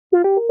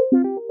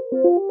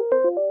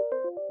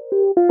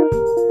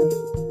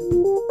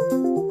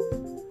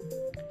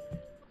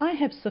I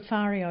have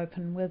Safari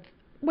open with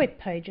web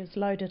pages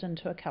loaded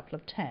into a couple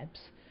of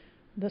tabs.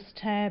 This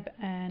tab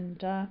and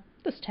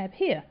this tab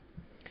here.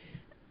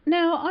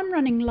 Now I'm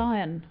running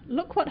Lion.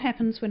 Look what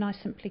happens when I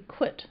simply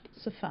quit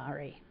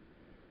Safari.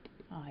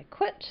 I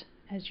quit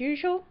as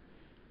usual,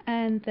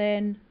 and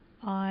then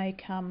I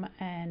come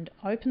and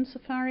open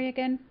Safari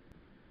again.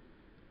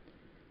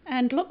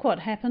 And look what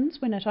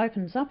happens when it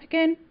opens up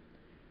again.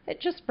 It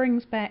just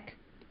brings back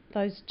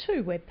those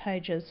two web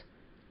pages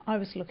I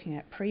was looking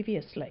at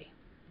previously.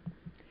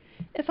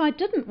 If I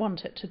didn't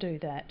want it to do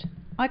that,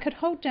 I could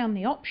hold down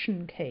the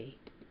Option key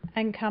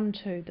and come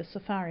to the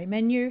Safari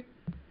menu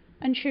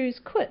and choose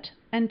Quit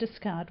and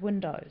Discard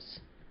Windows.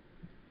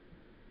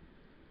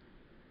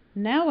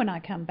 Now when I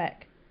come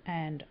back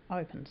and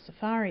open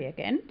Safari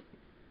again,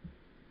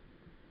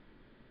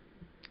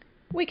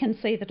 we can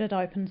see that it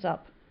opens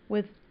up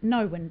with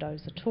no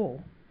windows at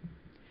all.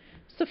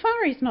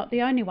 Safari is not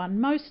the only one.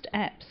 Most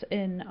apps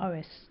in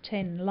OS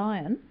X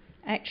Lion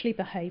actually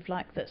behave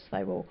like this.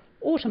 They will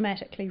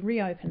automatically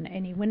reopen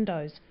any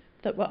windows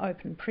that were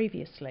open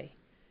previously.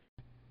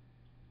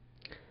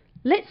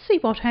 Let's see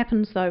what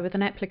happens though with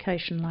an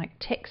application like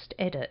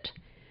TextEdit.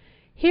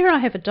 Here I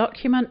have a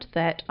document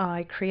that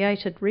I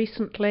created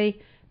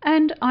recently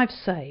and I've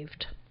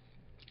saved.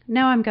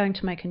 Now I'm going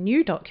to make a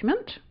new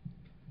document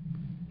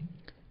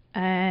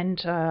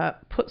and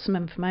put some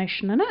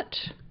information in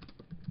it.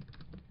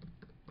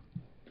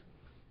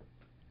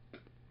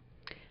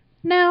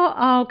 Now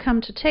I'll come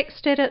to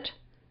TextEdit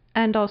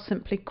and I'll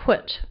simply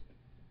quit.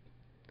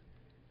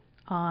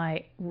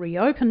 I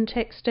reopen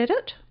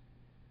TextEdit,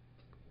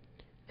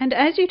 and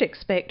as you'd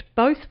expect,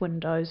 both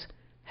windows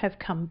have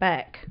come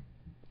back.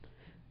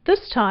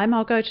 This time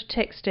I'll go to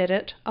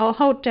TextEdit, I'll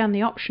hold down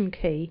the Option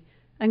key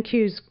and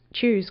choose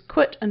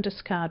Quit and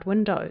Discard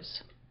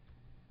Windows.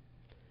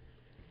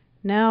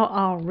 Now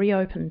I'll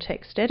reopen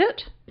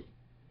TextEdit,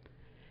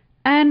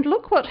 and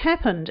look what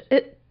happened.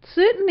 It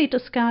certainly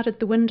discarded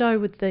the window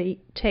with the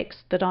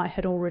text that I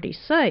had already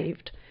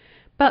saved,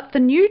 but the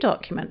new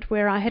document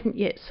where I hadn't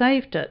yet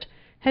saved it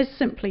has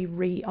simply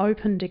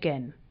reopened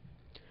again.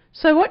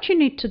 So what you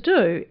need to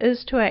do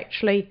is to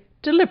actually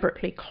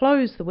deliberately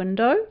close the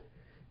window,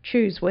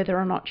 choose whether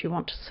or not you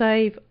want to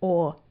save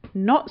or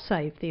not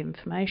save the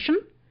information,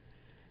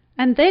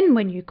 and then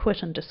when you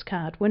quit and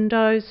discard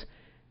windows,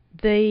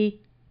 when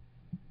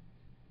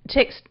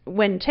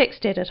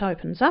TextEdit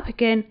opens up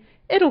again,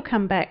 it'll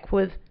come back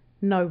with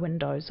no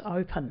windows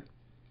open.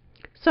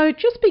 So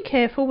just be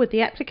careful with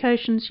the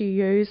applications you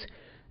use,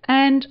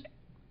 and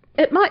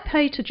it might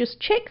pay to just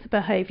check the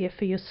behaviour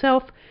for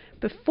yourself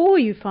before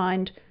you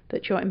find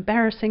that your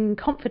embarrassing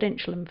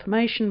confidential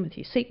information with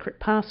your secret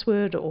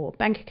password or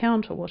bank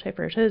account or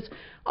whatever it is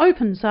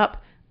opens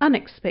up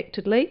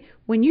unexpectedly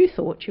when you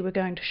thought you were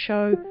going to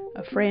show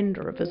a friend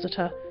or a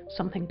visitor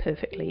something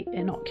perfectly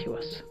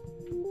innocuous.